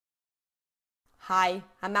Hi,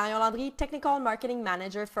 I'm Marion Landry, Technical Marketing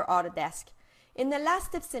Manager for Autodesk. In the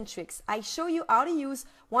last tips and tricks, I show you how to use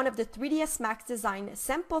one of the 3ds Max Design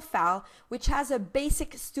sample file, which has a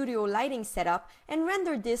basic studio lighting setup, and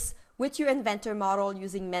render this with your Inventor model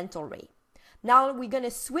using Mental Ray. Now we're going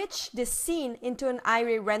to switch this scene into an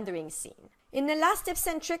Ira Rendering scene. In the last tips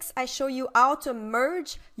and tricks, I show you how to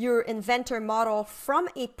merge your Inventor model from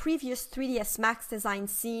a previous 3ds Max Design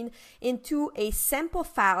scene into a sample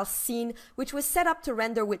file scene, which was set up to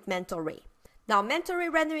render with Mental Ray. Now, Mental Ray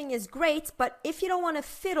rendering is great, but if you don't want to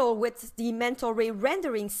fiddle with the Mental Ray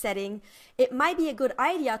rendering setting, it might be a good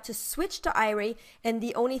idea to switch to Ira, and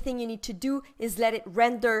the only thing you need to do is let it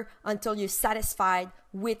render until you're satisfied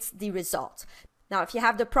with the result. Now, if you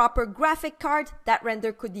have the proper graphic card, that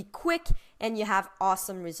render could be quick and you have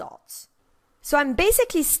awesome results. So I'm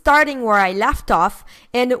basically starting where I left off,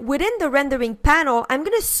 and within the rendering panel, I'm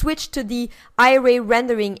going to switch to the Ira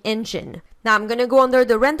Rendering engine. Now I'm going to go under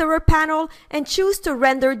the renderer panel and choose to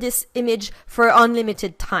render this image for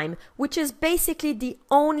unlimited time, which is basically the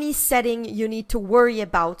only setting you need to worry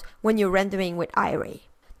about when you're rendering with Ira.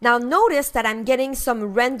 Now notice that I'm getting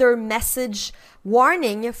some render message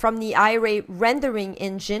warning from the Ira rendering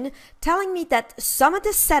engine telling me that some of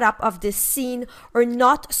the setup of this scene are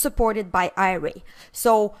not supported by Ira.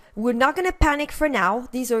 So we're not going to panic for now.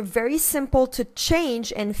 These are very simple to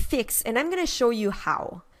change and fix, and I'm going to show you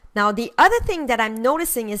how. Now, the other thing that I'm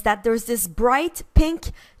noticing is that there's this bright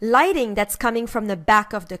pink lighting that's coming from the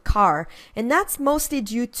back of the car, and that's mostly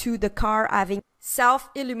due to the car having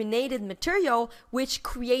self-illuminated material, which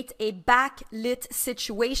create a backlit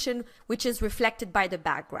situation, which is reflected by the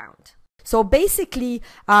background. So basically,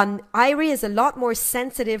 Ira is a lot more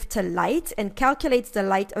sensitive to light and calculates the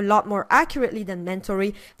light a lot more accurately than Mental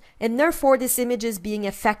Ray, and therefore this image is being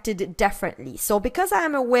affected differently. So because I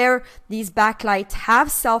am aware these backlights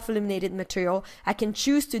have self-illuminated material, I can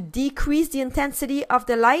choose to decrease the intensity of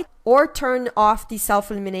the light or turn off the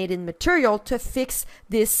self-illuminated material to fix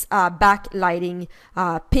this backlighting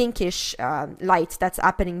pinkish light that's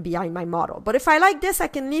happening behind my model. But if I like this, I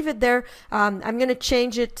can leave it there. I'm going to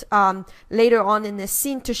change it later on in the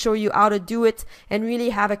scene to show you how to do it and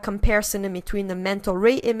really have a comparison in between the Mental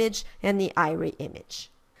Ray image and the Ira image.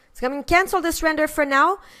 So I'm going to cancel this render for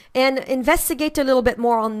now and investigate a little bit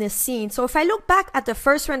more on this scene. So if I look back at the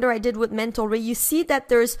first render I did with Mental Ray, you see that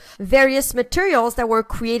there's various materials that were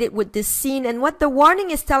created with this scene. And what the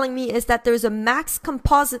warning is telling me is that there's a max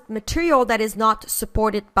composite material that is not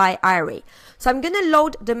supported by Ira. So I'm going to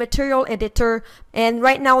load the material editor, and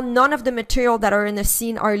right now none of the material that are in the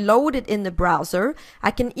scene are loaded in the browser.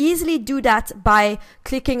 I can easily do that by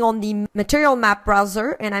clicking on the material map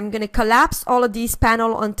browser, and I'm going to collapse all of these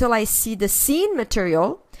panels until I see the scene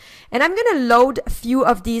material, and I'm going to load a few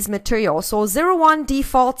of these materials. So 01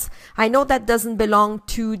 default, I know that doesn't belong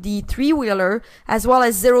to the 3-wheeler, as well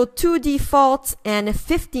as 02 default and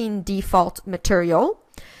 15 default material.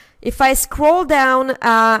 If I scroll down,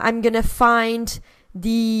 I'm going to find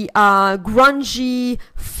the grungy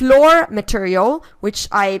floor material, which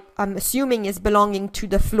I'm assuming is belonging to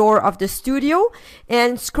the floor of the studio.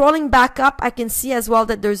 And scrolling back up, I can see as well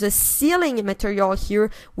that there's a ceiling material here,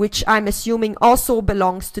 which I'm assuming also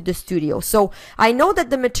belongs to the studio. So I know that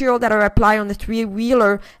the material that are applied on the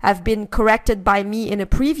 3-wheeler have been corrected by me in a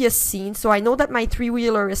previous scene, so I know that my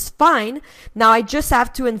 3-wheeler is fine. Now I just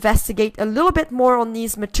have to investigate a little bit more on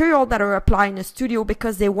these material that are applied in the studio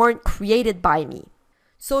because they weren't created by me.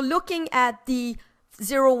 So looking at the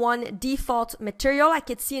 01 default material, I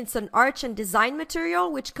could see it's an arch and design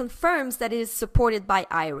material, which confirms that it is supported by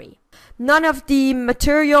Ira. None of the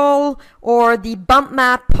material or the bump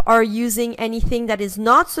map are using anything that is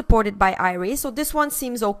not supported by Ira. So this one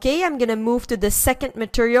seems okay. I'm going to move to the second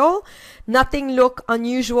material. Nothing look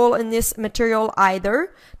unusual in this material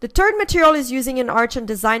either. The third material is using an arch and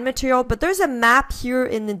design material, but there's a map here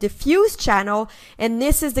in the diffuse channel, and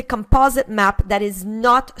this is the composite map that is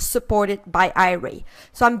not supported by Ira.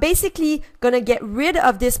 So I'm basically going to get rid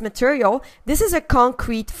of this material. This is a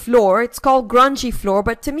concrete floor. It's called grungy floor,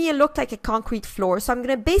 but to me it looked like a concrete floor. So I'm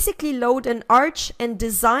going to basically load an arch and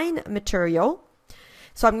design material.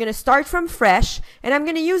 So I'm going to start from fresh, and I'm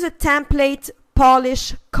going to use a template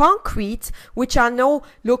polish concrete, which I know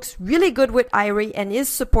looks really good with Ira and is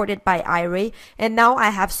supported by Ira. And now I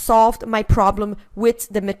have solved my problem with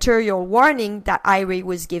the material warning that Ira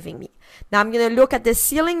was giving me. Now I'm going to look at the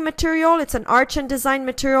ceiling material. It's an arch and design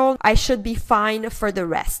material. I should be fine for the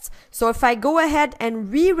rest. So if I go ahead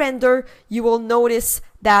and re-render, you will notice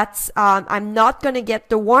that I'm not going to get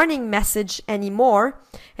the warning message anymore.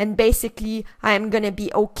 And basically, I'm going to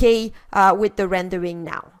be okay with the rendering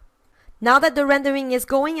now. Now that the rendering is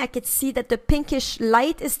going, I could see that the pinkish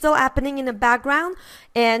light is still happening in the background,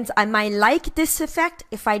 and I might like this effect.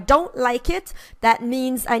 If I don't like it, that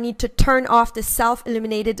means I need to turn off the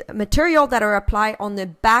self-illuminated material that are applied on the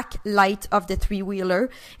back light of the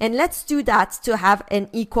three-wheeler. And let's do that to have an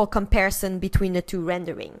equal comparison between the two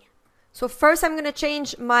rendering. So first I'm going to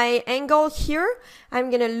change my angle here.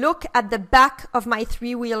 I'm going to look at the back of my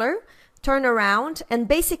three-wheeler, turn around, and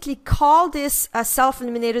basically call this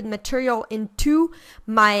self-illuminated material into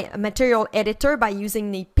my material editor by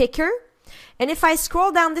using the picker. And if I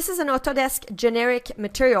scroll down, this is an Autodesk generic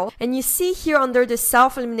material, and you see here under the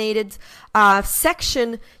self-illuminated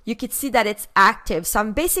section, you can see that it's active. So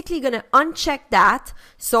I'm basically going to uncheck that,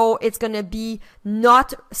 so it's going to be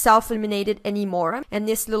not self-illuminated anymore. And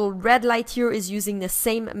this little red light here is using the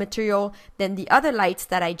same material than the other lights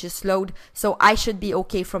that I just loaded, so I should be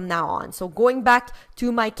okay from now on. So going back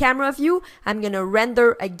to my camera view, I'm going to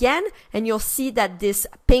render again, and you'll see that this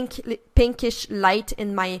pinkish light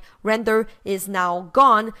in my render is now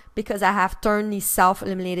gone because I have turned the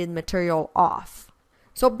self-illuminated material off.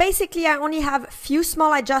 So basically, I only have a few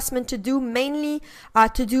small adjustments to do, mainly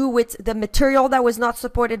to do with the material that was not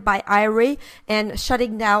supported by Iray and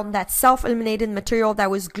shutting down that self-illuminated material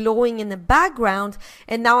that was glowing in the background.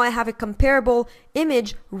 And now I have a comparable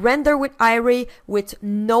image render with Iray with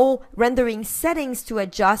no rendering settings to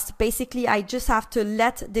adjust. Basically, I just have to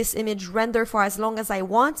let this image render for as long as I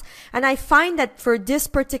want. And I find that for this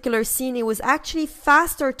particular scene, it was actually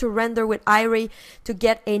faster to render with Iray to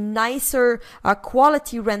get a nicer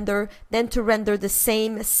quality render than to render the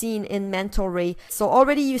same scene in Mental Ray. So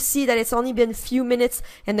already you see that it's only been a few minutes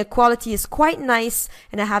and the quality is quite nice,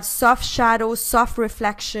 and I have soft shadows, soft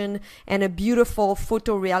reflection, and a beautiful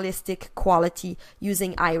photorealistic quality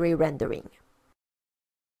using Ira Rendering.